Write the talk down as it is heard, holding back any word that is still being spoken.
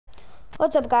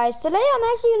What's up, guys? Today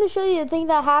I'm actually going to show you the thing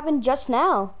that happened just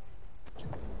now.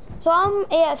 So I'm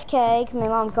AFK because my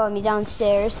mom called me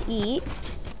downstairs to eat.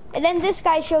 And then this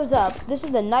guy shows up. This is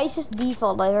the nicest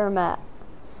default I've ever met.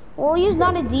 Well, he's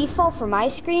not a default for my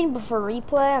screen, but for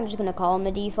replay, I'm just going to call him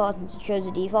a default since it shows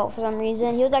a default for some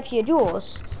reason. He was actually a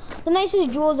Jules. The nicest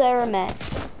Jules I ever met.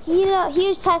 He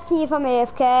was testing if I'm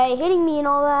AFK, hitting me and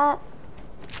all that.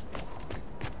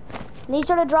 And he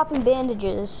started dropping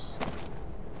bandages.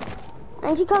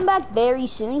 And he come back very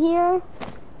soon here.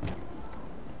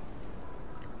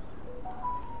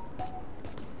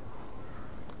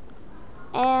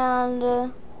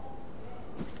 And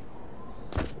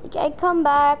I come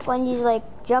back when he's like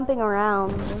jumping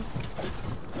around,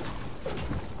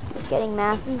 getting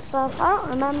mats and stuff. I don't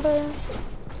remember.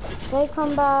 Did I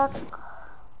come back?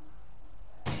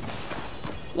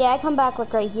 Yeah, I come back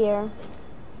like right here.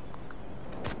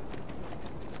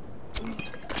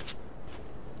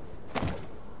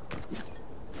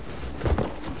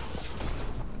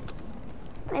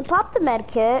 I popped the med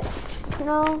kit, you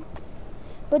know,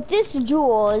 but this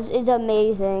Jules is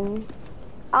amazing.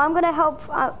 I'm gonna help.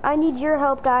 I need your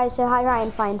help, guys, to try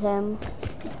and find him.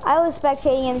 I was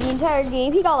spectating him the entire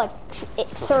game. He got like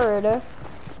third,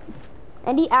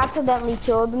 and he accidentally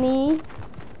killed me.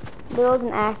 There was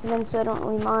an accident, so I don't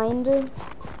really mind.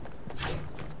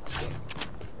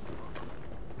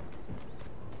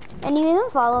 Anyways, I'm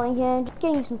following him, just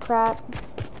getting some crap.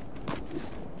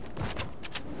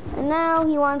 And now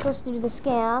he wants us to do the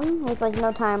scan with like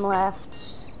no time left.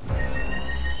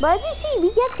 But as you see,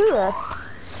 we get through this.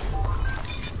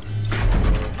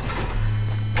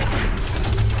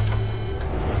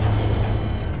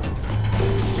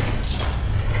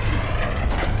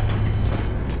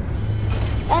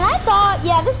 And I thought,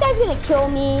 yeah, this guy's gonna kill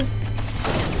me.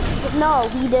 But no,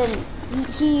 he didn't.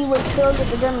 He was filled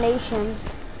with determination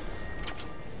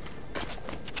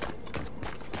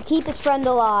to keep his friend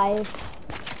alive.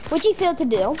 Which he failed to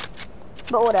do,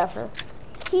 but whatever.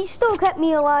 He still kept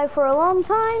me alive for a long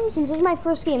time since it was my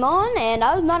first game on, and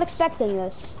I was not expecting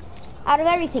this. Out of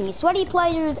everything, sweaty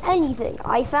players, anything,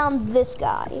 I found this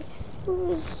guy, who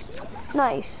was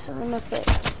nice, I must say.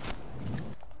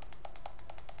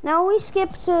 Now we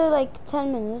skip to like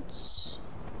 10 minutes.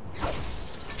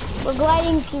 We're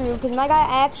gliding through because my guy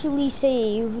actually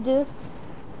saved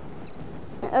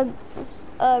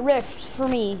a rift for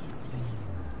me.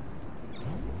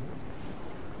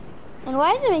 And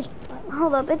why is it make,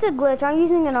 hold up, it's a glitch. I'm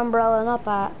using an umbrella, not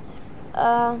that.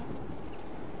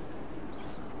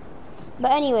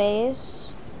 But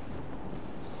anyways,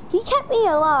 he kept me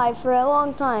alive for a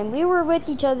long time. We were with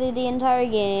each other the entire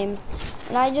game.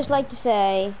 And I'd just like to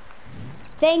say,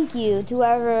 thank you to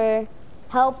whoever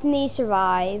helped me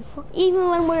survive. Even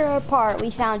when we were apart, we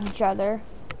found each other.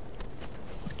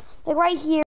 Like right here.